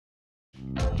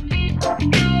Praise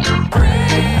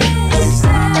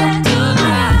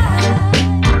Adonai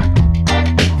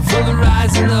for the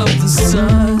rising of the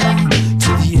sun to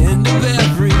the end of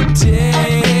every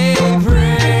day.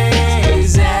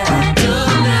 Praise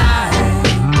Adonai,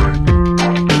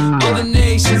 all the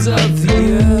nations of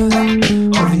the earth,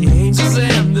 all the angels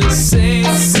and the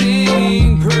saints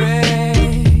sing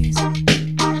praise.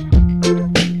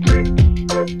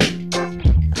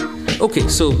 Okay,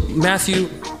 so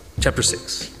Matthew chapter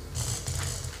 6.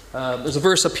 There's a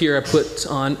verse up here I put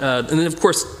on, and then of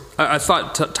course I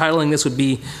thought titling this would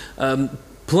be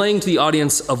playing to the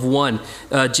audience of one.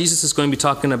 Jesus is going to be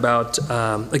talking about,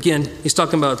 again, he's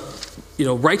talking about,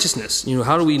 righteousness.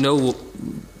 How do we know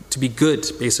to be good,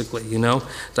 basically,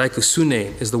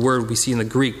 Dikaiosune is the word we see in the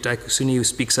Greek. Dikaiosune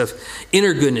speaks of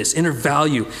inner goodness, inner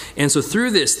value. And so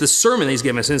through the sermon that he's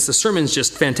given us, and the sermon's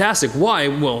just fantastic. Why?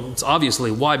 Well, it's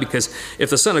obviously why, because if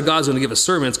the Son of God's going to give a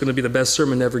sermon, it's going to be the best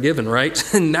sermon ever given,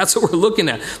 right? And that's what we're looking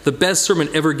at, the best sermon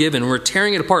ever given. We're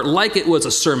tearing it apart like it was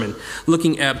a sermon,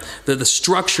 looking at the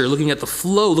structure, looking at the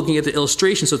flow, looking at the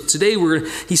illustration. So today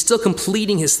he's still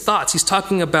completing his thoughts. He's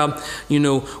talking about,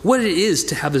 what it is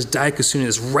to have this Dikaiosune,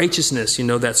 this righteousness,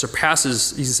 that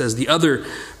surpasses, he says, the other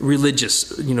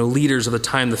religious, leaders of the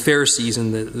time, the Pharisees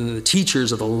and the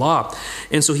teachers of the law.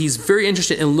 And so he's very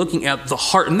interested in looking at the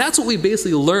heart. And that's what we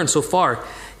basically learned so far,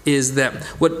 is that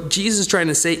what Jesus is trying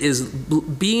to say is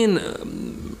being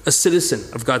a citizen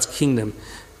of God's kingdom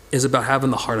is about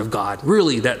having the heart of God.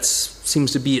 Really, that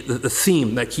seems to be the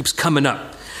theme that keeps coming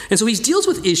up. And so he deals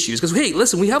with issues because, hey,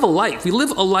 listen, we have a life. We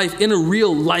live a life in a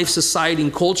real life society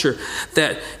and culture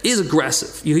that is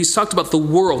aggressive. He's talked about the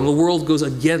world, and the world goes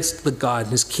against the God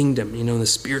and his kingdom, and the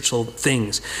spiritual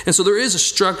things. And so there is a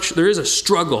structure, there is a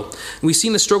struggle. And we've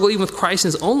seen the struggle even with Christ in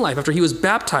his own life. After he was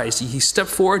baptized, he stepped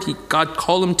forward. God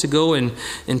called him to go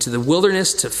into the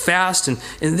wilderness to fast. And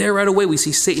there right away we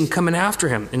see Satan coming after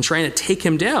him and trying to take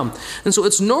him down. And so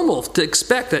it's normal to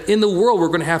expect that in the world we're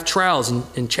going to have trials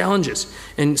and challenges.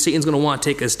 And Satan's going to want to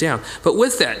take us down. But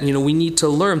with that, we need to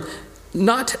learn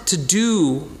not to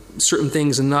do certain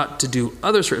things and not to do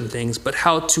other certain things, but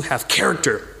how to have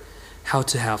character, how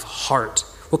to have heart.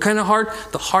 What kind of heart?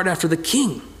 The heart after the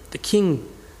King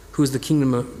who is the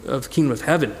kingdom of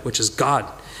heaven, which is God.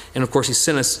 And of course, he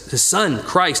sent us his Son,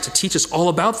 Christ, to teach us all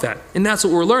about that. And that's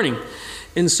what we're learning.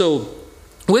 And so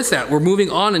with that, we're moving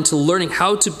on into learning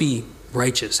how to be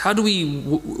righteous. How do we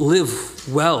live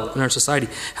well in our society?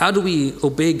 How do we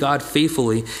obey God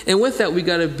faithfully? And with that, we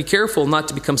got to be careful not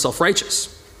to become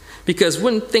self-righteous. Because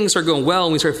when things are going well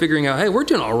and we start figuring out, hey, we're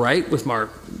doing all right with our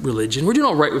religion, we're doing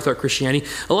all right with our Christianity,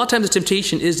 a lot of times the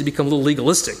temptation is to become a little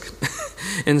legalistic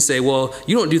and say, well,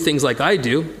 you don't do things like I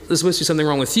do. There's supposed to be something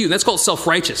wrong with you. That's called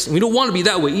self-righteous. And we don't want to be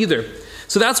that way either.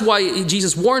 So that's why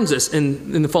Jesus warns us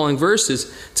in the following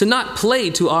verses to not play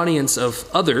to audience of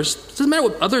others. It doesn't matter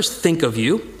what others think of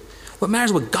you. What matters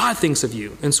is what God thinks of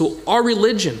you. And so our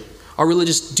religion, our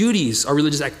religious duties, our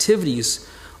religious activities,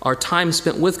 our time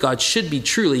spent with God should be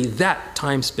truly that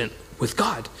time spent with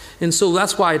God. And so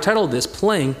that's why I titled this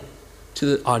Playing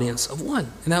to the Audience of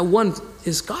One. And that one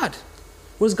is God.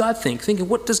 What does God think? Thinking,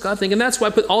 what does God think? And that's why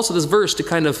I put also this verse to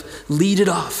kind of lead it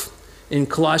off. In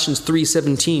Colossians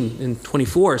 3:17 and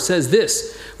 24, it says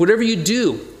this: whatever you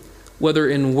do, whether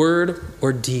in word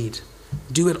or deed,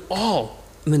 do it all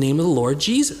in the name of the Lord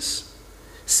Jesus,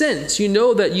 since you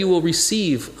know that you will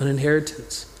receive an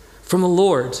inheritance from the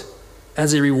Lord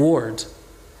as a reward.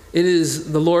 It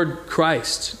is the Lord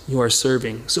Christ you are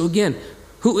serving. So again,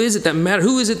 who is it that matters?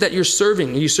 Who is it that you're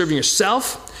serving? Are you serving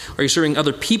yourself? Are you serving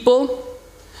other people?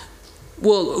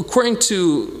 Well, according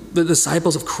to the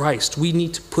disciples of Christ, we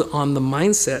need to put on the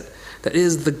mindset that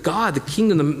is the God, the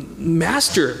kingdom, the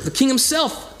master, the king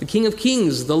himself, the King of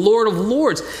Kings, the Lord of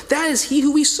Lords. That is he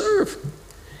who we serve.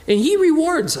 And he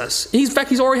rewards us. In fact,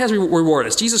 he already has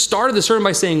rewarded us. Jesus started the sermon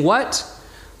by saying what?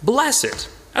 Blessed.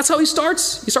 That's how he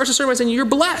starts. He starts the sermon by saying, you're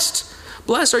blessed.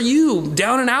 Blessed are you,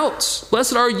 down and out.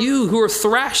 Blessed are you who are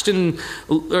thrashed and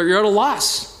you're at a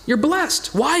loss. You're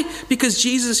blessed. Why? Because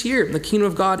Jesus is here. The kingdom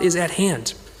of God is at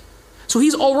hand. So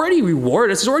he's already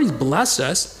rewarded us. He's already blessed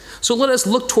us. So let us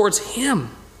look towards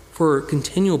him for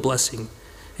continual blessing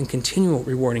and continual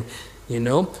rewarding,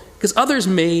 Because others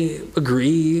may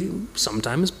agree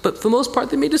sometimes, but for the most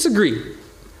part, they may disagree.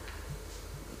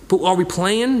 But are we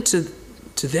playing to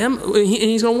them? And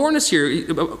he's going to warn us here,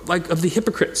 like of the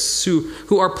hypocrites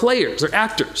who are players, they're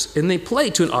actors, and they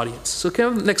play to an audience. So can I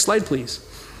have the next slide, please?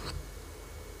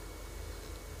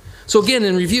 So again,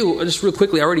 in review, just real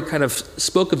quickly, I already kind of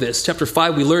spoke of this. Chapter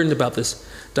 5, we learned about this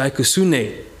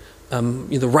Dikaiosune,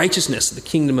 the righteousness of the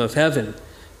kingdom of heaven.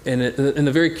 And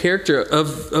the very character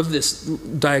of this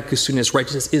dikaiosune,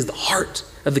 righteousness, is the heart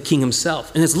of the King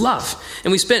himself, and it's love.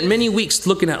 And we spent many weeks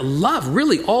looking at love,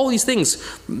 really all these things.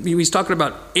 He's talking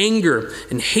about anger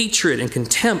and hatred and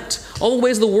contempt, all the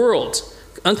ways of the world,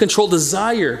 uncontrolled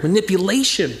desire,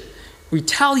 manipulation,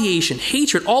 retaliation,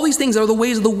 hatred, all these things are the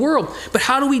ways of the world. But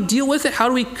how do we deal with it? How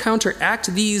do we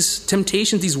counteract these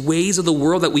temptations, these ways of the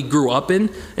world that we grew up in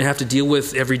and have to deal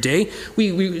with every day?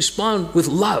 We respond with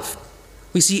love.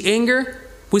 We see anger.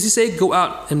 What does he say? Go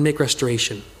out and make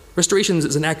restoration. Restoration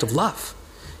is an act of love.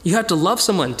 You have to love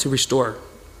someone to restore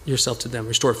yourself to them,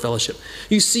 restore fellowship.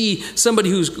 You see somebody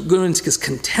who's going into this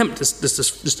contempt,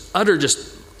 this utter,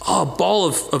 ball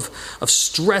of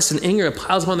stress and anger that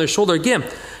piles upon their shoulder. Again,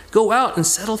 go out and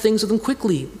settle things with them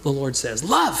quickly, the Lord says.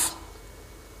 Love.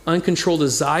 Uncontrolled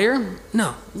desire?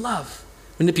 No, love.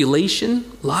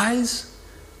 Manipulation? Lies?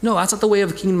 No, that's not the way of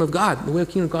the kingdom of God. The way of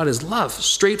the kingdom of God is love.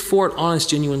 Straightforward,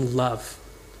 honest, genuine love.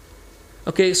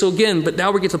 Okay, so again, but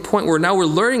now we get to the point where now we're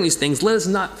learning these things. Let us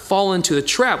not fall into the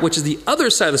trap, which is the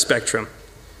other side of the spectrum,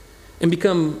 and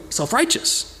become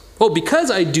self-righteous. Well,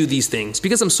 because I do these things,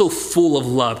 because I'm so full of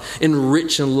love and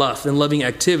rich in love and loving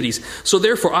activities, so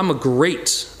therefore I'm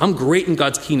great in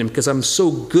God's kingdom because I'm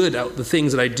so good at the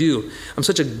things that I do. I'm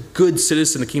such a good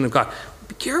citizen of the kingdom of God.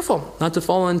 Be careful not to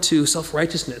fall into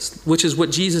self-righteousness, which is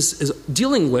what Jesus is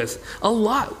dealing with a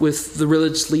lot with the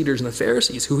religious leaders and the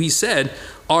Pharisees, who he said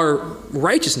our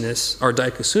righteousness, our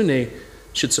dikaiosune,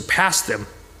 should surpass them.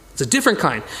 It's a different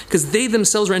kind, because they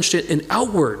themselves are interested in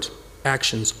outward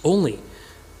actions only.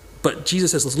 But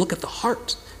Jesus says, let's look at the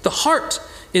heart. The heart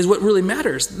is what really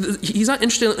matters. He's not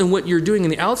interested in what you're doing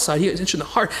in the outside. He's interested in the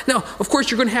heart. Now, of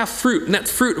course, you're going to have fruit. And that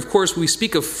fruit, of course, when we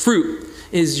speak of fruit,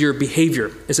 is your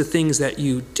behavior. It's the things that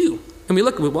you do. And we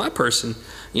look at, well, that person,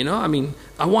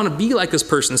 I want to be like this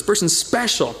person. This person's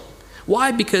special.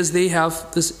 Why? Because they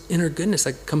have this inner goodness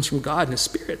that comes from God and his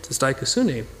Spirit, this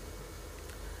dikaiosune.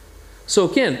 So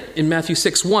again, in Matthew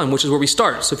 6:1, which is where we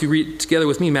start. So if you read together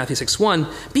with me Matthew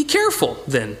 6:1, be careful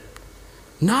then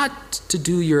not to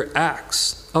do your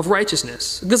acts of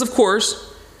righteousness. Because of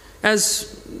course,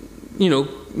 as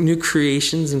new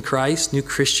creations in Christ, new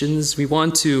Christians, we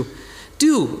want to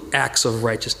do acts of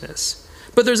righteousness.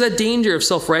 But there's that danger of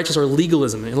self-righteousness or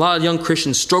legalism. And a lot of young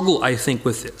Christians struggle, I think,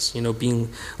 with this, being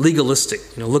legalistic,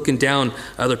 looking down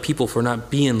at other people for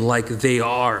not being like they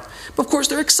are. But of course,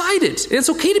 they're excited. And it's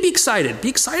okay to be excited. Be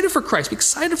excited for Christ. Be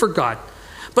excited for God.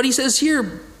 But he says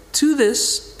here, to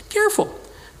this, be careful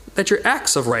that your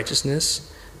acts of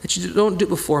righteousness, that you don't do it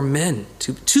before men,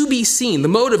 to be seen. The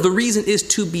motive, the reason is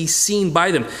to be seen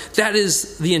by them. That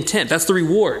is the intent. That's the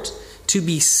reward, to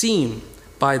be seen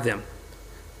by them.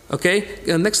 Okay,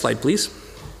 next slide, please.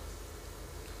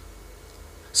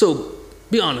 So,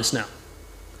 be honest now.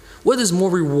 What is more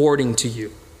rewarding to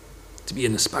you? To be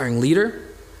an aspiring leader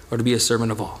or to be a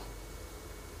servant of all?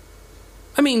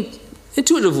 I mean,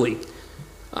 intuitively.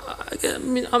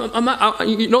 I'm not,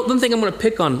 you don't think I'm going to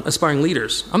pick on aspiring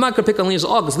leaders. I'm not going to pick on leaders at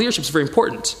all because leadership is very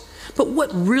important. But what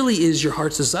really is your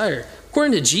heart's desire?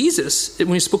 According to Jesus,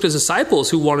 when he spoke to his disciples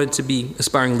who wanted to be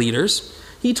aspiring leaders,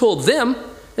 he told them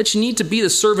that you need to be the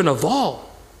servant of all.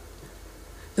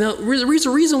 Now, there's a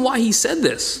reason why he said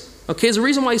this. Okay, there's a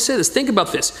reason why he said this. Think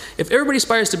about this. If everybody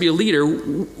aspires to be a leader,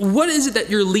 what is it that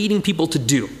you're leading people to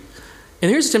do? And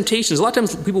here's the temptations. A lot of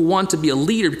times people want to be a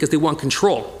leader because they want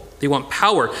control. They want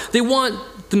power. They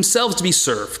want themselves to be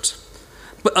served.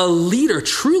 But a leader, a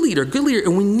true leader, a good leader,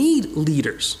 and we need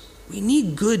leaders. We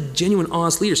need good, genuine,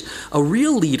 honest leaders. A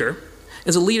real leader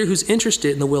is a leader who's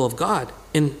interested in the will of God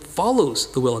and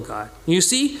follows the will of God. You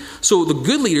see? So the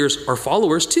good leaders are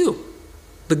followers too.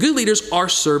 The good leaders are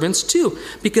servants too,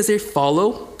 because they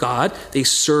follow God, they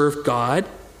serve God,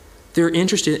 they're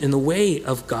interested in the way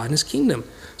of God and his kingdom.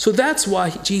 So that's why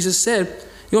Jesus said,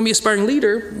 you want to be an aspiring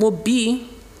leader? Well, be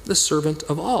the servant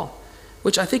of all,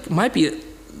 which I think might be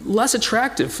less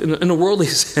attractive in a worldly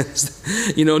sense.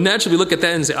 Naturally we look at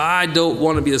that and say, I don't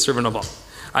want to be the servant of all.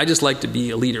 I just like to be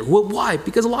a leader. Well, why?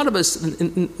 Because a lot of us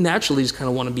naturally just kind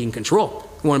of want to be in control.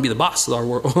 We want to be the boss of our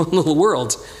little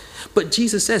world. But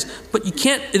Jesus says, but you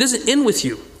can't, it doesn't end with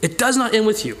you. It does not end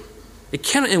with you. It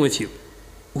cannot end with you.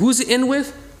 Who's it end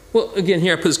with? Well, again,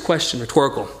 here I put this question,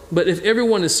 rhetorical. But if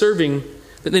everyone is serving,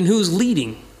 then who's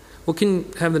leading? Well, can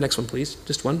you have the next one, please?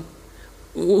 Just one.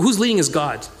 Who's leading is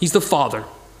God. He's the Father.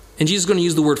 And Jesus is going to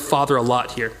use the word Father a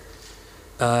lot here.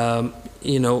 And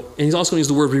he's also going to use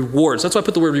the word reward. So that's why I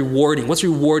put the word rewarding. What's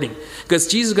rewarding? Because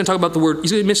Jesus is going to talk about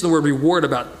he's going to mention the word reward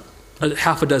about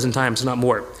half a dozen times, not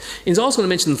more. And he's also going to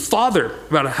mention Father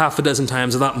about a half a dozen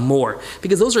times, not more.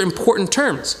 Because those are important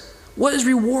terms. What is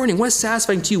rewarding? What is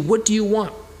satisfying to you? What do you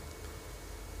want?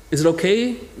 Is it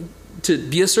okay to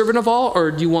be a servant of all, or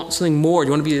do you want something more? Do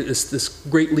you want to be this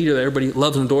great leader that everybody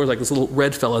loves and adores, like this little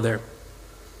red fella there?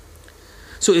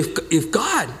 So if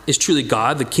God is truly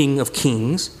God, the King of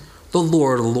kings, the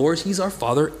Lord of lords, he's our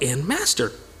Father and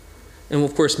Master. And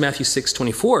of course, Matthew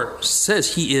 6:24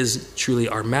 says he is truly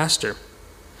our Master.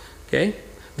 Okay?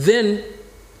 Then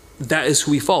that is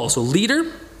who we follow. So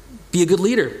leader, be a good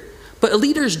leader. But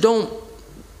leaders don't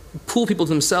pull people to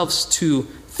themselves to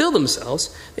fill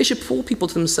themselves. They should pull people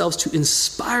to themselves to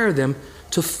inspire them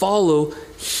to follow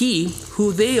he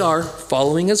who they are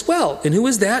following as well. And who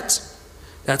is that?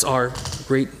 That's our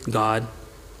great God,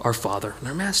 our Father, and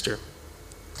our Master.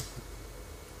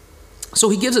 So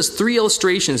he gives us 3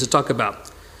 illustrations to talk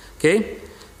about. Okay?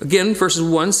 Again, verses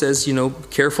 1 says,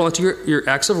 careful unto your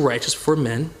acts of righteousness before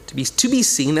men, to be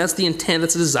seen. That's the intent,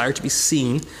 that's the desire to be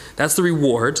seen. That's the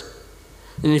reward.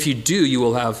 And if you do, you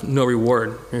will have no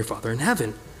reward from your Father in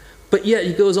heaven. But yet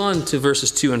he goes on to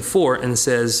verses 2 and 4 and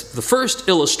says, the first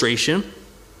illustration,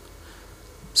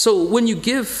 so when you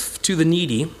give to the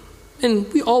needy,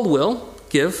 and we all will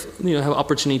give, have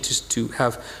opportunity to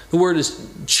have, the word is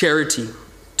charity,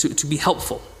 to be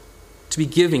helpful, to be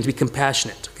giving, to be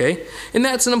compassionate, okay? And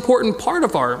that's an important part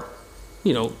of our,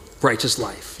 righteous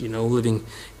life, living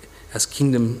as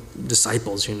kingdom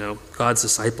disciples, God's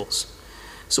disciples.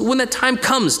 So when that time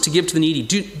comes to give to the needy,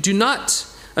 do not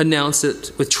announce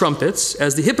it with trumpets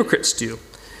as the hypocrites do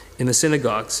in the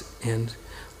synagogues and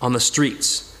on the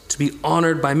streets to be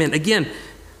honored by men. Again,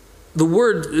 the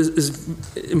word is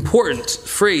important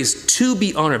phrase, to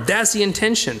be honored. That's the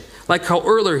intention. Like how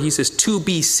earlier he says, to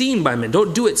be seen by men.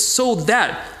 Don't do it so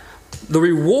that the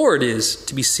reward is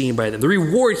to be seen by them. The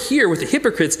reward here with the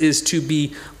hypocrites is to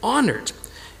be honored.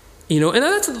 And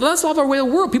that's a lot of our way of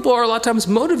the world. People are a lot of times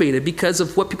motivated because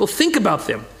of what people think about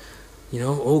them.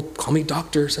 Call me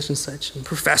doctor such and such, and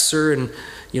professor, and,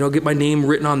 get my name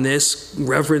written on this,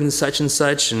 reverend such and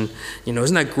such, and,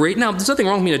 isn't that great? Now, there's nothing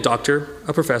wrong with being a doctor,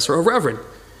 a professor, or a reverend.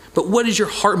 But what is your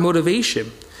heart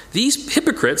motivation? These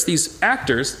hypocrites, these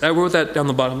actors, I wrote that down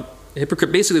the bottom. A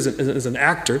hypocrite basically is an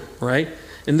actor, right?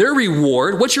 And their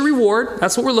reward, what's your reward?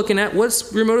 That's what we're looking at.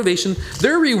 What's your motivation?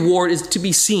 Their reward is to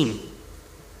be seen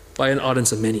by an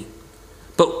audience of many.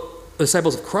 But the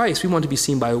disciples of Christ, we want to be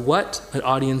seen by what? An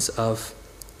audience of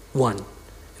one. And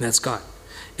that's God.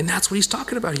 And that's what he's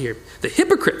talking about here. The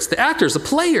hypocrites, the actors, the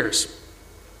players.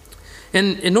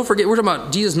 And don't forget, we're talking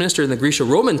about Jesus' ministry in the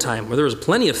Greco-Roman time, where there was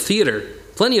plenty of theater,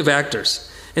 plenty of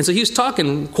actors. And so he was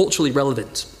talking culturally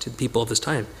relevant to the people of this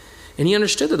time. And he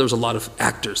understood that there was a lot of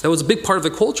actors. That was a big part of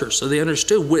the culture. So they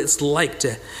understood what it's like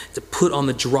to put on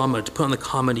the drama, to put on the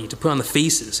comedy, to put on the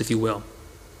faces, if you will.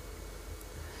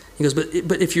 He goes,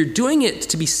 but if you're doing it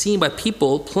to be seen by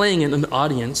people playing in an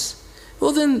audience,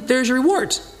 well, then there's your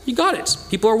reward. You got it.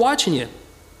 People are watching you.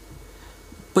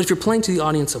 But if you're playing to the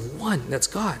audience of one, that's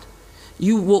God,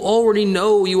 you will already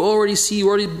know, you already see, you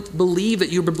already believe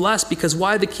that you've been blessed, because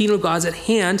why? The kingdom of God's at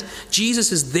hand.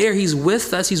 Jesus is there. He's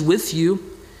with us. He's with you,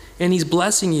 and he's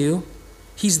blessing you.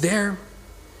 He's there.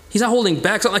 He's not holding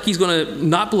back. It's not like he's going to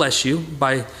not bless you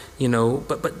by,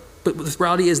 but the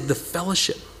reality is the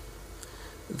fellowship,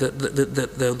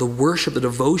 the worship, the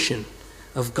devotion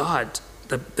of God.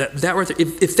 That right there,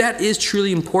 if that is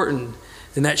truly important,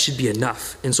 then that should be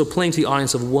enough. And so playing to the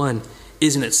audience of one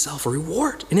is in itself a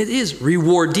reward. And it is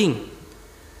rewarding.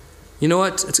 You know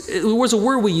what? There's a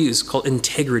word we use called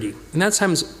integrity. And that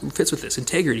times fits with this,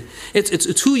 integrity.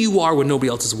 It's who you are when nobody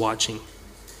else is watching.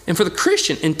 And for the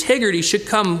Christian, integrity should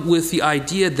come with the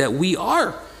idea that we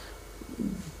are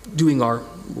doing our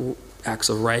acts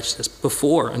of righteousness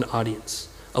before an audience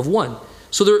of one.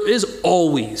 So there is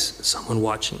always someone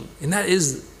watching. And that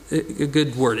is a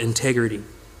good word, integrity.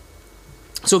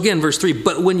 So again, verse 3,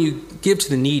 but when you give to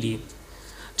the needy,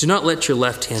 do not let your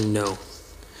left hand know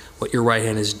what your right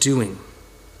hand is doing.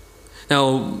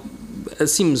 Now, it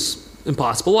seems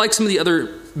impossible. Like some of the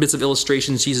other bits of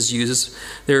illustrations Jesus uses,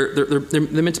 they're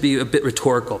meant to be a bit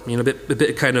rhetorical, a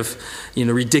bit kind of,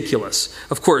 ridiculous.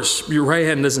 Of course, your right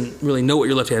hand doesn't really know what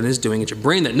your left hand is doing. It's your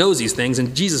brain that knows these things,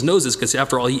 and Jesus knows this because,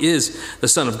 after all, he is the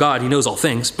Son of God. He knows all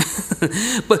things.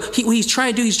 But what he's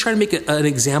trying to make an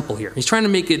example here. He's trying to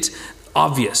make it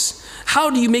obvious. How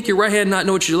do you make your right hand not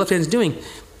know what your left hand is doing?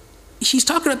 He's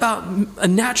talking about a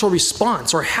natural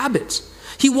response or habit.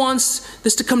 He wants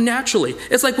this to come naturally.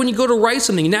 It's like when you go to write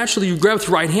something, naturally you grab with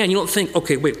your right hand. You don't think,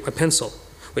 okay, wait, my pencil.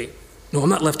 Wait, no, I'm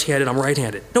not left-handed, I'm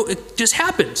right-handed. No, it just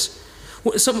happens.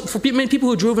 For many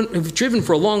people who have driven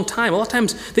for a long time, a lot of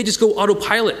times they just go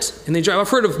autopilot and they drive. I've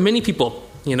heard of many people,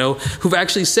 who've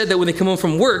actually said that when they come home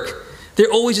from work, they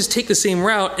always just take the same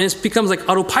route, and it becomes like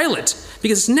autopilot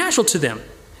because it's natural to them.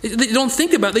 They don't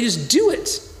think about it, they just do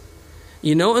it.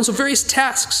 And so various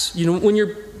tasks, when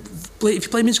if you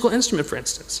play a musical instrument, for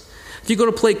instance, if you go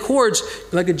to play chords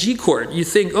like a G chord, you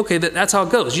think, okay, that's how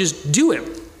it goes. You just do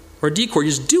it. Or a D chord,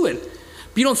 you just do it.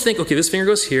 But you don't think, okay, this finger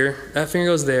goes here, that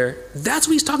finger goes there. That's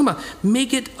what he's talking about.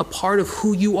 Make it a part of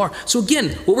who you are. So again,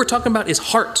 what we're talking about is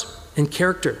heart and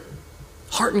character.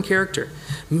 Heart and character.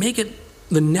 Make it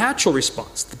the natural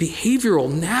response, the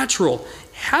behavioral, natural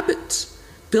habit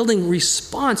building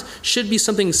response should be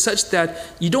something such that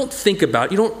you don't think about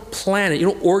it, you don't plan it, you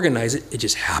don't organize it, it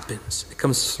just happens. It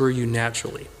comes through you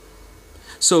naturally.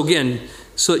 So again,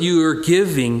 so that you are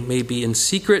giving maybe in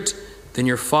secret, then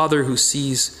your Father who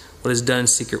sees what is done in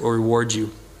secret will reward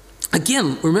you.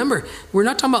 Again, remember, we're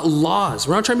not talking about laws.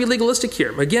 We're not trying to be legalistic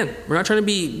here. Again, we're not trying to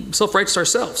be self-righteous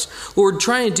ourselves. What we're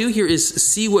trying to do here is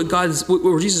see what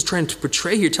Jesus is trying to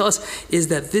portray here. Tell us is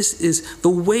that this is the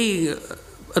way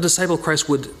a disciple of Christ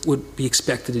would be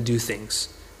expected to do things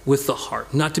with the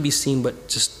heart, not to be seen but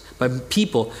just by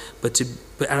people, but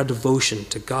out of devotion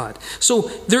to God. So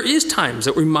there is times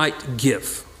that we might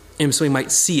give, and somebody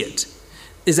might see it.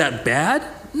 Is that bad?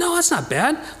 No, that's not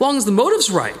bad, as long as the motive's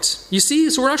right. You see,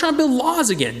 so we're not trying to build laws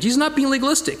again. Jesus is not being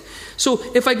legalistic. So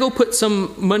if I go put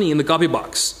some money in the Gabi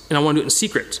box, and I want to do it in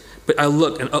secret, but I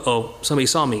look and somebody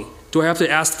saw me, do I have to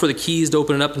ask for the keys to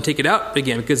open it up and take it out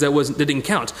again because that didn't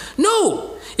count?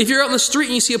 No! If you're out in the street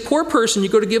and you see a poor person, you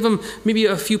go to give them maybe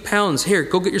a few pounds. Here,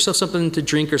 go get yourself something to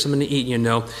drink or something to eat,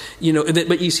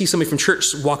 but you see somebody from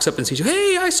church walks up and sees you,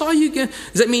 hey, I saw you again.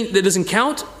 Does that mean that doesn't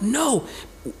count? No.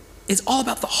 It's all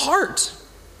about the heart.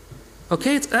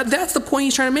 Okay, that's the point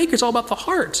he's trying to make. It's all about the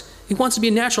heart. He wants to be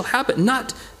a natural habit,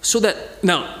 not so that,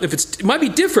 now, it might be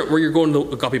different where you're going to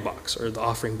the Gabi box or the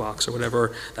offering box or whatever,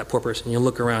 or that poor person. You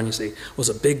look around, you say, well, there's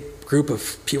a big group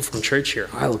of people from church here.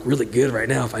 I look really good right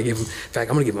now if I give them, in fact,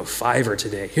 I'm going to give them a $5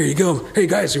 today. Here you go. Hey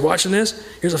guys, you watching this?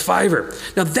 Here's a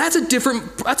 $5. Now that's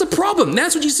a problem.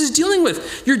 That's what Jesus is dealing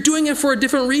with. You're doing it for a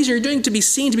different reason. You're doing it to be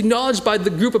seen, to be acknowledged by the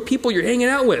group of people you're hanging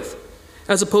out with,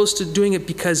 as opposed to doing it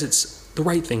because it's the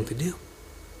right thing to do.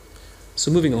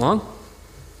 So moving along.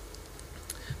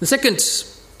 The second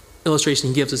illustration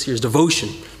he gives us here is devotion.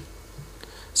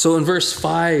 So in verse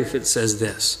 5 it says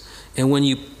this, and when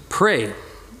you pray,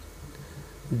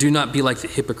 do not be like the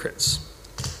hypocrites,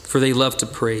 for they love to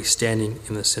pray standing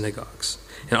in the synagogues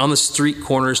and on the street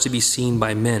corners to be seen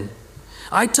by men.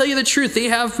 I tell you the truth, they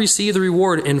have received the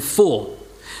reward in full.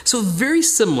 So very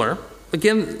similar.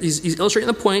 Again, he's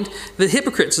illustrating the point. The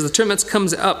hypocrites is the term that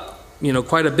comes up,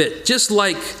 quite a bit. Just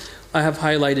like I have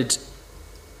highlighted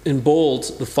in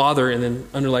bold the Father and then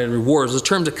underlined rewards. Those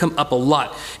terms that come up a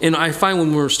lot. And I find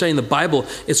when we're studying the Bible,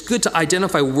 it's good to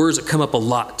identify words that come up a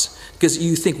lot. Because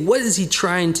you think, what is he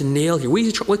trying to nail here? What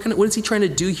is he trying to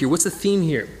do here? What's the theme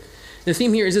here? And the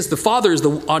theme here is this. The Father is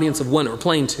the audience of one that we're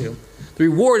playing to. The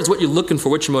reward is what you're looking for,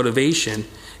 what's your motivation.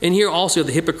 And here also you have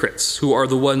the hypocrites, who are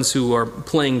the ones who are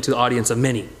playing to the audience of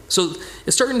many. So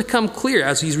it's starting to come clear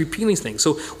as he's repeating these things.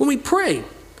 So when we pray,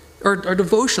 our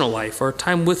devotional life, our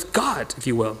time with God, if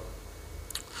you will,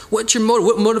 what's your motive?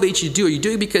 What motivates you to do? Are you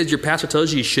doing it because your pastor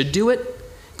tells you should do it?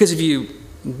 Because if you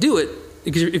do it,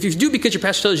 if you do it because your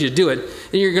pastor tells you to do it,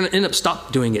 then you're going to end up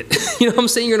stop doing it. You know what I'm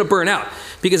saying? You're going to burn out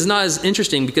because it's not as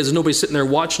interesting because there's nobody sitting there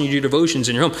watching you do devotions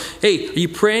in your home. Hey, are you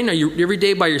praying? Are you every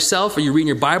day by yourself? Are you reading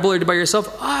your Bible every day by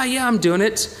yourself? Yeah, I'm doing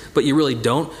it. But you really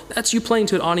don't. That's you playing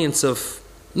to an audience of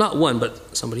not one,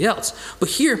 but somebody else. But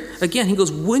here, again, he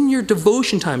goes, when your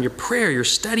devotion time, your prayer, your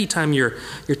study time, your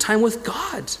time with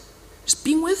God, just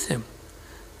being with him.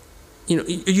 Are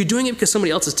you doing it because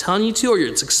somebody else is telling you to, or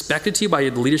it's expected to you by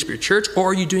the leadership of your church,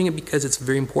 or are you doing it because it's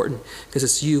very important, because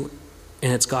it's you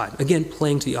and it's God? Again,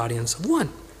 playing to the audience of one,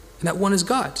 and that one is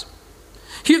God.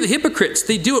 Here, the hypocrites,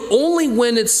 they do it only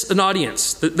when it's an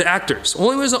audience, the actors, only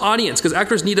when there's an audience, because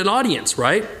actors need an audience,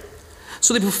 right?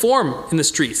 So they perform in the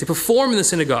streets, they perform in the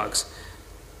synagogues.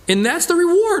 And that's the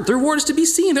reward. The reward is to be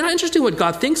seen. They're not interested in what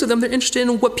God thinks of them. They're interested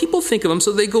in what people think of them.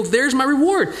 So they go, there's my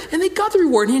reward. And they got the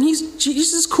reward. And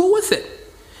Jesus is cool with it.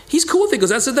 He's cool with it because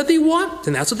that's what they want.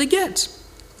 And that's what they get.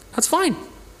 That's fine.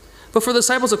 But for the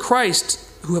disciples of Christ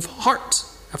who have heart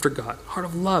after God, heart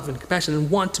of love and compassion, and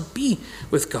want to be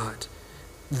with God,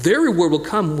 their reward will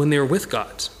come when they're with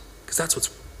God, because that's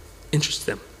what's interests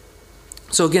them.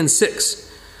 So again,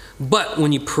 6. But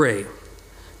when you pray,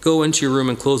 go into your room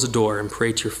and close the door and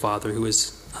pray to your Father who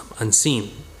is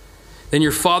unseen. Then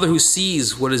your Father who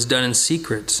sees what is done in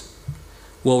secret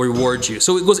will reward you.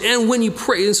 So it goes, and when you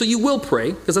pray, and so you will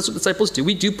pray, because that's what disciples do.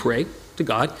 We do pray to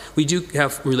God. We do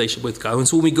have a relationship with God. And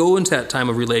so when we go into that time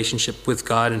of relationship with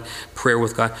God and prayer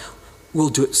with God, we'll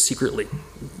do it secretly,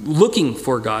 looking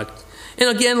for God. And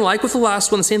again, like with the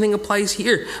last one, the same thing applies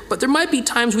here. But there might be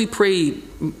times we pray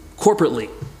corporately.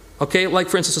 Okay, like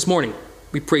for instance this morning,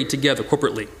 we prayed together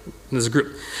corporately as a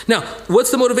group. Now, what's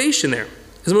the motivation there?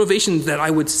 Is the motivation that I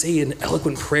would say an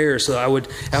eloquent prayer so I would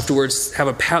afterwards have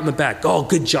a pat on the back. Oh,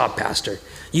 good job, Pastor.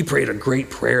 You prayed a great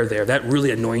prayer there. That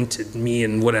really anointed me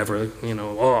and whatever,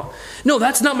 Oh. No,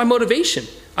 that's not my motivation.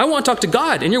 I want to talk to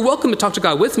God, and you're welcome to talk to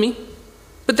God with me.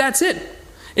 But that's it.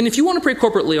 And if you want to pray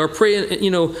corporately or pray,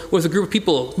 with a group of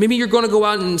people, maybe you're going to go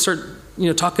out and start,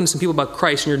 talking to some people about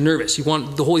Christ and you're nervous. You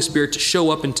want the Holy Spirit to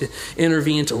show up and to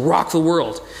intervene, to rock the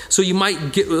world. So you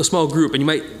might get a small group and you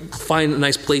might find a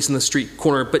nice place in the street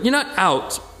corner, but you're not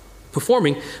out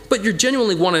performing, but you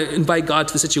genuinely want to invite God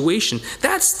to the situation.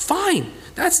 That's fine.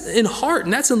 That's in heart,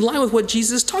 and that's in line with what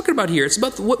Jesus is talking about here. It's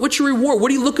about what's your reward?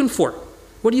 What are you looking for?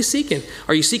 What are you seeking?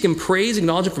 Are you seeking praise,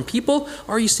 acknowledgement from people?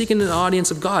 Or are you seeking an audience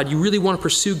of God? You really want to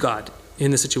pursue God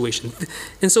in this situation.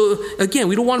 And so, again,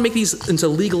 we don't want to make these into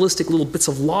legalistic little bits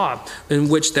of law in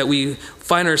which that we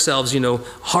find ourselves,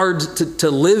 hard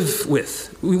to live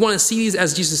with. We want to see these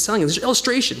as Jesus is telling us. There's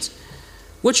illustrations.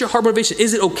 What's your heart motivation?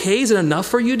 Is it okay? Is it enough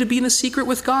for you to be in a secret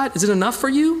with God? Is it enough for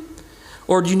you?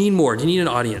 Or do you need more? Do you need an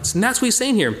audience? And that's what he's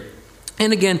saying here.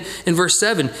 And again, in verse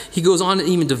 7, he goes on and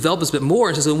even develops a bit more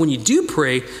and says that when you do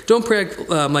pray, don't pray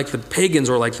like the pagans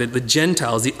or like the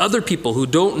Gentiles, the other people who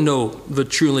don't know the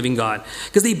true and living God.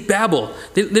 Because they babble.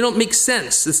 They don't make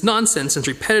sense. It's nonsense. It's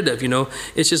repetitive,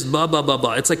 It's just blah, blah, blah,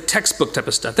 blah. It's like textbook type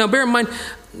of stuff. Now, bear in mind,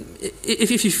 if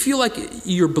you feel like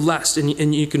you're blessed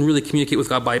and you can really communicate with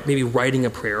God by maybe writing a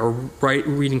prayer or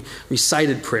reading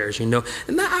recited prayers, and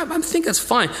I think that's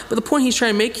fine. But the point he's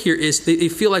trying to make here is they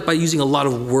feel like by using a lot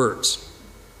of words.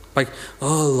 Like,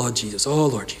 oh, Lord Jesus, oh,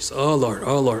 Lord Jesus, oh, Lord,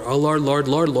 oh, Lord, oh, Lord, Lord,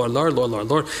 Lord, Lord, Lord, Lord, Lord,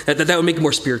 Lord. That would make it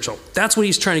more spiritual. That's what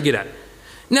he's trying to get at.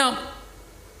 Now,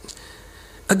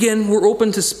 again, we're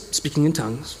open to speaking in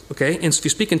tongues, okay? And so if you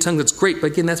speak in tongues, that's great. But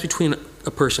again, that's between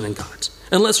a person and God.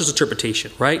 Unless there's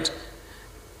interpretation, right?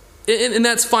 And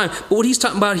that's fine. But what he's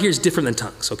talking about here is different than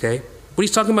tongues, okay? What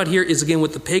he's talking about here is, again,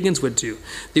 what the pagans would do.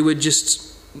 They would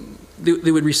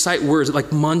they would recite words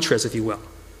like mantras, if you will.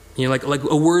 Like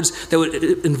words that would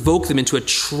invoke them into a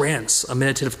trance, a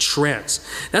meditative trance.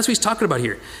 That's what he's talking about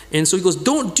here. And so he goes,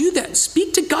 don't do that.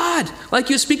 Speak to God like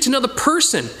you speak to another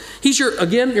person. He's your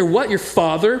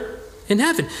Father in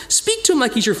heaven. Speak to him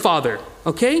like he's your Father,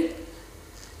 okay?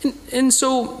 And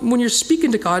so when you're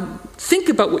speaking to God, think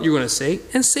about what you're going to say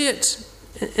and say it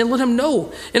and let him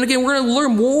know. And again, we're going to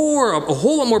learn a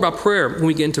whole lot more about prayer when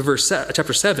we get into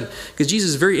chapter 7, because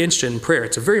Jesus is very interested in prayer.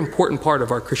 It's a very important part of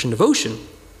our Christian devotion.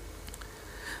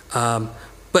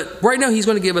 But right now, he's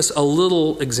going to give us a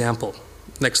little example.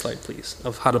 Next slide, please,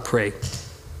 of how to pray.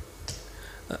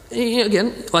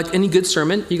 Again, like any good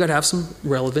sermon, you got to have some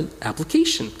relevant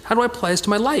application. How do I apply this to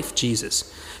my life,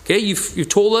 Jesus? Okay, you've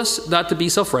told us not to be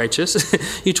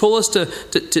self-righteous. You told us to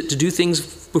do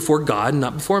things before God,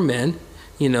 not before men.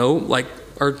 Like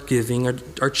our giving,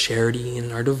 our charity,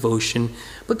 and our devotion.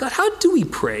 But God, how do we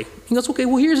pray? He goes, okay,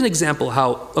 well, here's an example of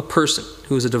how a person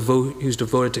who's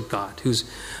devoted to God, who's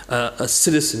a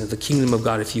citizen of the kingdom of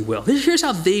God, if you will. Here's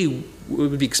how they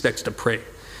would be expected to pray.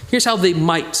 Here's how they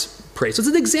might pray. So it's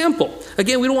an example.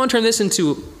 Again, we don't want to turn this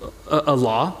into a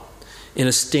law in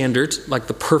a standard, like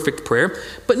the perfect prayer.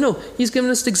 But no, he's given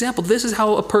us an example. This is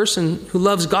how a person who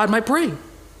loves God might pray.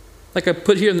 Like I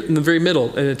put here in the very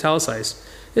middle, in italicized.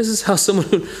 This is how someone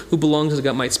who belongs to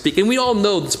God might speak. And we all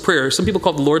know this prayer. Some people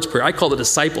call it the Lord's Prayer. I call it the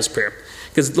disciples' prayer.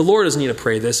 Because the Lord doesn't need to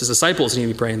pray this. His disciples need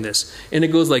to be praying this. And it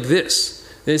goes like this.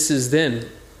 This is then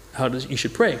how you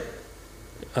should pray.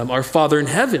 Our Father in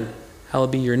heaven,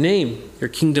 hallowed be your name. Your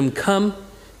kingdom come.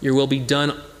 Your will be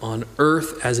done on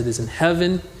earth as it is in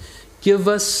heaven. Give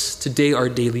us today our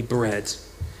daily bread.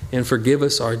 And forgive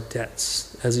us our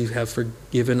debts as you have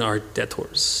forgiven our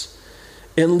debtors.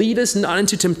 And lead us not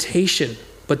into temptation,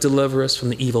 but deliver us from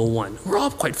the evil one. We're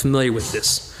all quite familiar with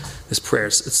this prayer.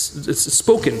 It's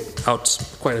spoken out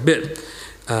quite a bit,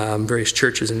 various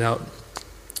churches and out,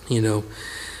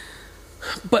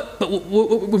 But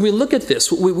when we look at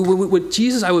this, what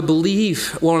Jesus, I would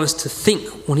believe, wants us to think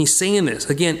when he's saying this,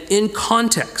 again, in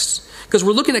context. Because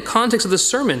we're looking at context of the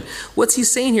sermon. What's he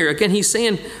saying here? Again, he's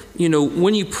saying,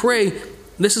 when you pray,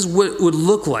 this is what it would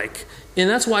look like. And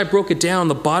that's why I broke it down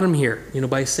the bottom here,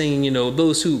 by saying,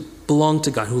 those who belong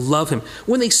to God, who love him.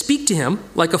 When they speak to him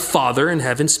like a father in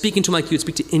heaven, speaking to him like you would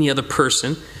speak to any other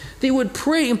person, they would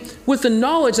pray with the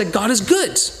knowledge that God is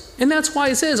good. And that's why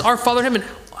it says, our Father in heaven,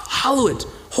 hallowed,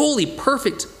 holy,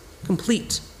 perfect,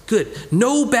 complete, good.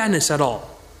 No badness at all.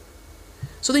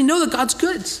 So they know that God's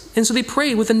good. And so they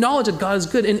pray with the knowledge that God is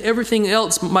good, and everything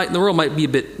else in the world might be a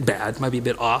bit bad, might be a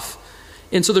bit off.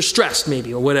 And so they're stressed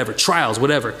maybe, or whatever, trials,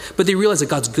 whatever. But they realize that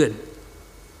God's good.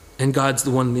 And God's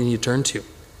the one they need to turn to.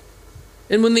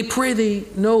 And when they pray, they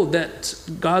know that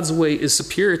God's way is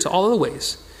superior to all other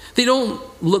ways. They don't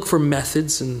look for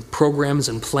methods and programs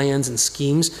and plans and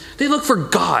schemes. They look for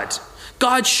God.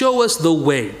 God, show us the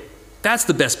way. That's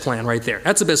the best plan right there.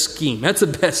 That's the best scheme. That's the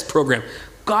best program.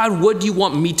 God, what do you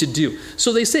want me to do?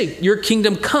 So they say, your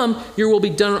kingdom come, your will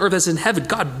be done on earth as in heaven.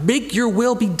 God, make your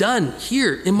will be done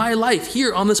here in my life,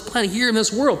 here on this planet, here in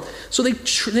this world. So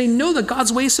they know that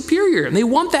God's way is superior, and they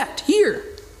want that here.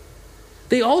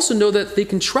 They also know that they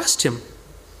can trust him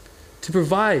to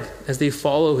provide as they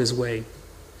follow his way,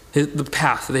 the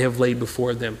path that they have laid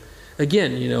before them.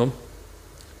 Again,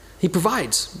 he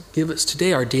provides. Give us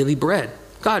today our daily bread.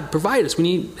 God, provide us. We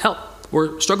need help.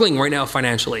 We're struggling right now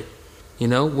financially.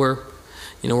 We're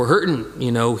hurting,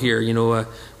 here.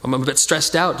 I'm a bit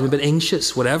stressed out, I'm a bit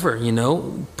anxious, whatever,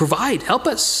 Provide, help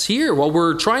us here while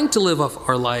we're trying to live off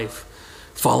our life,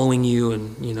 following you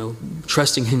and,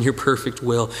 trusting in your perfect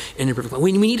will and your perfect plan.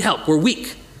 We need help. We're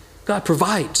weak. God,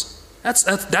 provide.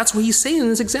 That's what he's saying in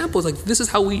this example. It's like, this is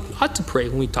how we ought to pray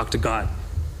when we talk to God.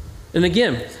 And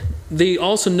again, they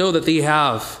also know that they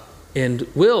have and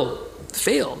will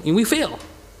fail. We fail.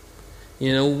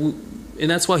 And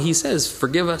that's why he says,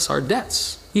 forgive us our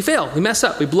debts. We fail. We mess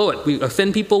up. We blow it. We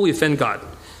offend people. We offend God.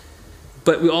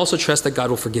 But we also trust that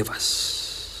God will forgive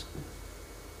us.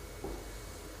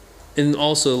 And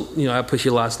also, I push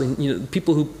you lastly,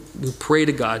 people who pray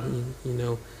to God,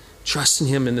 trust in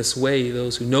him in this way,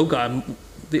 those who know God,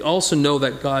 they also know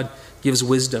that God gives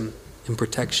wisdom and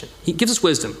protection. He gives us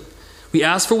wisdom. We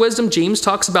ask for wisdom. James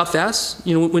talks about that.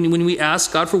 When we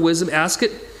ask God for wisdom, ask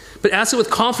it. But ask it with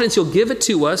confidence. He'll give it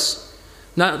to us.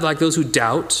 Not like those who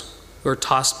doubt or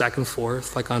tossed back and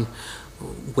forth, like on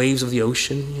waves of the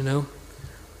ocean,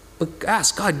 But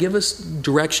ask God, give us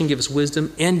direction, give us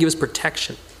wisdom, and give us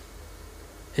protection.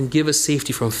 And give us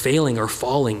safety from failing or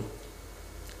falling.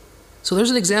 So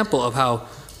there's an example of how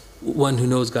one who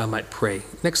knows God might pray.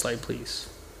 Next slide, please.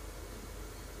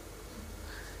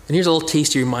 And here's a little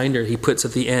tasty reminder he puts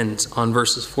at the end on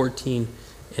verses 14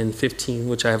 and 15,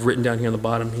 which I have written down here on the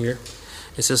bottom here.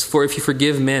 It says, for if you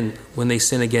forgive men when they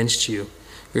sin against you,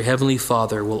 your heavenly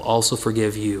Father will also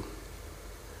forgive you.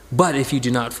 But if you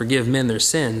do not forgive men their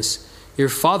sins, your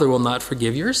Father will not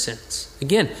forgive your sins.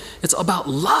 Again, it's about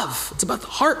love. It's about the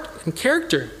heart and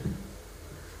character.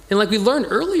 And like we learned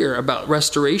earlier about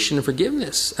restoration and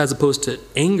forgiveness, as opposed to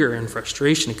anger and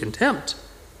frustration and contempt,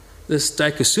 this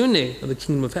dikaiosune of the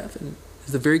kingdom of heaven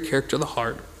is the very character of the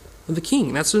heart of the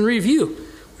king. That's in review,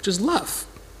 which is love.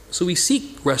 So we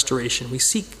seek restoration. We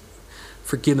seek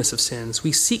forgiveness of sins.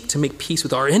 We seek to make peace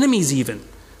with our enemies even,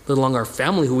 let alone our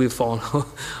family who we've fallen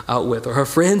out with, or our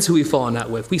friends who we've fallen out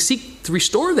with. We seek to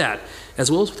restore that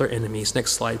as well as with our enemies.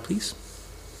 Next slide, please.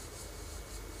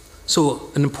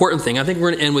 So an important thing, I think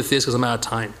we're going to end with this because I'm out of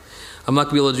time. I'm not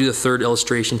going to be able to do the third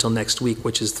illustration until next week,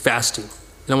 which is fasting.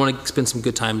 And I want to spend some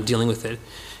good time dealing with it.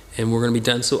 And we're going to be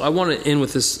done. So I want to end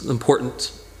with this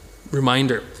important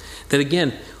reminder that,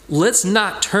 again, let's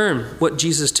not turn what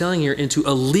Jesus is telling here into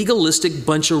a legalistic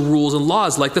bunch of rules and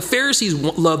laws like the Pharisees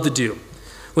love to do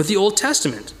with the Old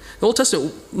Testament. The Old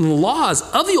Testament laws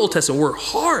of the Old Testament were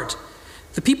hard.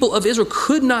 The people of Israel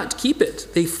could not keep it.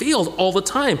 They failed all the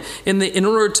time. And in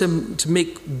order to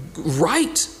make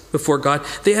right before God,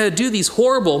 they had to do these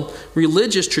horrible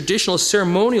religious, traditional,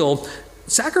 ceremonial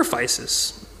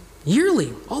sacrifices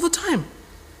yearly, all the time.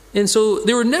 And so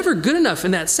they were never good enough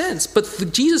in that sense.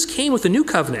 But Jesus came with a new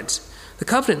covenant, the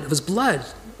covenant of his blood,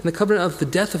 and the covenant of the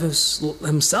death of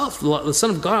himself, the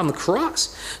Son of God on the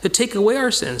cross, to take away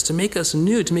our sins, to make us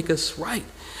new, to make us right.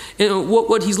 And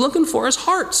what he's looking for is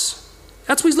hearts.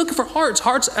 That's what he's looking for,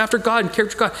 hearts after God and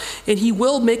character of God. And he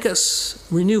will make us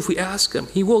renew if we ask him.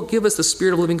 He will give us the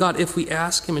Spirit of living God if we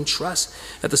ask him and trust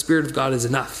that the Spirit of God is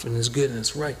enough and is good and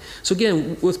is right. So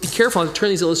again, let's be careful not to turn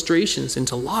these illustrations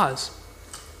into laws.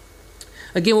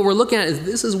 Again, what we're looking at is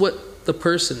these are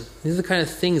the kind of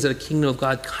things that a kingdom of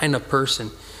God kind of person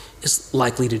is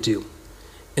likely to do.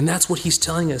 And that's what he's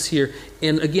telling us here.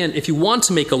 And again, if you want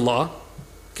to make a law,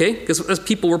 okay, because as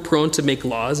people were prone to make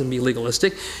laws and be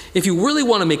legalistic, if you really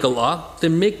want to make a law,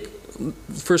 then make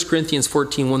 1 Corinthians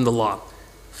 14:1 the law.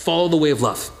 Follow the way of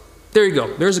love. There you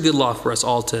go. There's a good law for us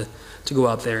all to go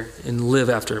out there and live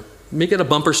after. Make it a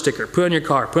bumper sticker. Put it on your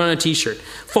car. Put it on a t-shirt.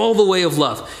 Follow the way of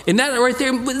love. And that right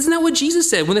there, isn't that what Jesus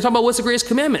said when they talk about what's the greatest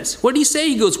commandments? What did he say?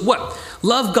 He goes, what?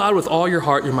 Love God with all your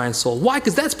heart, your mind, soul. Why?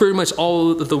 Because that's pretty much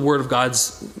all that the word of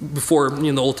God's before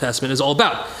the Old Testament is all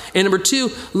about. And number 2,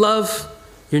 love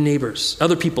your neighbors,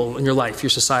 other people in your life, your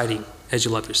society, as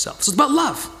you love yourself. So it's about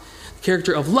love.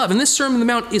 character of love. And this Sermon on the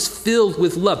Mount is filled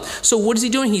with love. So what is he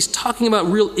doing? He's talking about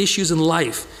real issues in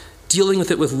life, dealing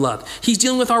with it with love. He's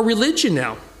dealing with our religion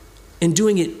now and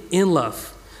doing it in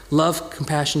love. Love,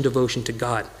 compassion, devotion to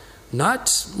God.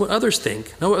 Not what others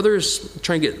think. Not what others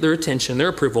try and get their attention, their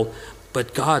approval,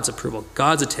 but God's approval,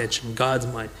 God's attention, God's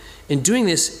mind. And doing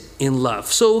this in love.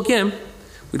 So again,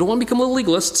 we don't want to become little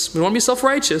legalists. We don't want to be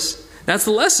self-righteous. That's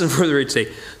the lesson for the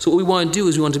today. So what we want to do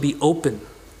is we want to be open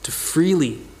to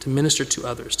freely to minister to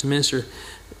others, to minister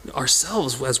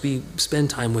ourselves as we spend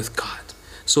time with God.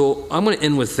 So I'm going to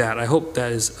end with that. I hope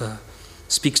that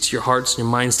speaks to your hearts and your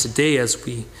minds today as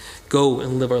we go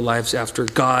and live our lives after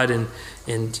God. And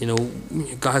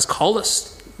God has called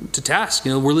us to task.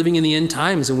 We're living in the end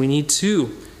times, and we need to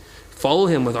follow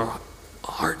him with our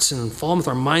hearts and follow him with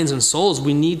our minds and souls.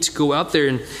 We need to go out there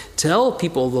and tell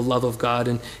people the love of God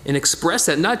and express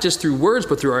that, not just through words,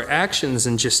 but through our actions.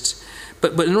 And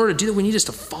but in order to do that, we need just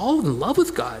to fall in love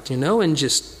with God, and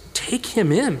just take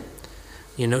him in.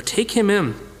 Take him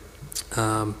in.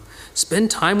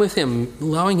 Spend time with him,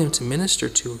 allowing him to minister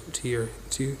to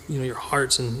your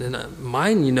hearts and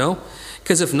mind,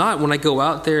 Because if not, when I go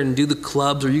out there and do the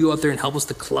clubs, or you go out there and help us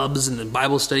the clubs and the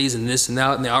Bible studies and this and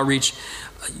that and the outreach,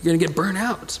 you're going to get burnt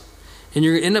out. And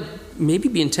you're going to end up maybe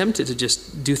being tempted to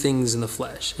just do things in the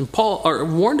flesh. And Paul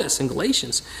warned us in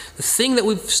Galatians, the thing that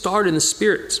we've started in the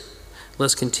Spirit,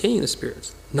 let's continue in the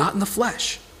Spirit, not in the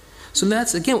flesh. So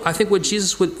that's, again, I think what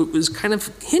Jesus was kind of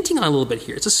hinting on a little bit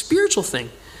here. It's a spiritual thing.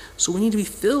 So we need to be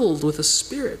filled with the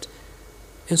Spirit.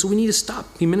 And so we need to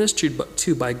stop being ministered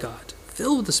to by God,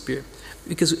 filled with the Spirit.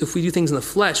 Because if we do things in the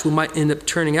flesh, we might end up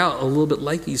turning out a little bit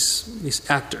like these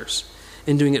actors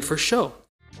and doing it for show.